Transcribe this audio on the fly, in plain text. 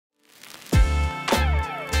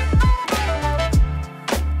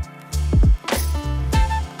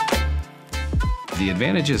The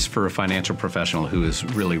advantages for a financial professional who is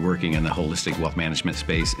really working in the holistic wealth management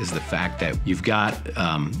space is the fact that you've got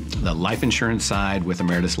the life insurance side with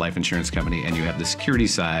Ameritas Life Insurance Company, and you have the security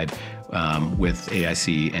side with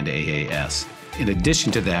AIC and AAS. In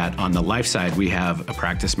addition to that, on the life side, we have a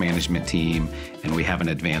practice management team and we have an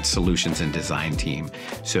advanced solutions and design team.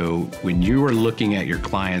 So when you are looking at your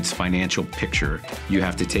client's financial picture, you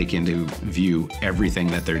have to take into view everything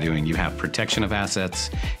that they're doing. You have protection of assets,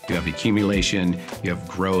 you have accumulation, you have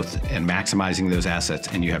growth and maximizing those assets,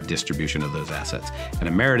 and you have distribution of those assets. And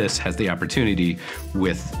Ameritas has the opportunity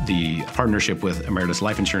with the partnership with Ameritas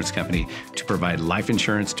Life Insurance Company to provide life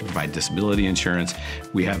insurance, to provide disability insurance.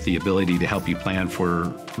 We have the ability to help you plan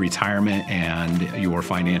for retirement and your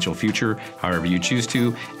financial future, however you choose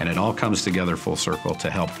to, and it all comes together full circle to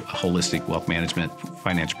help holistic wealth management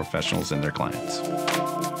financial professionals and their clients.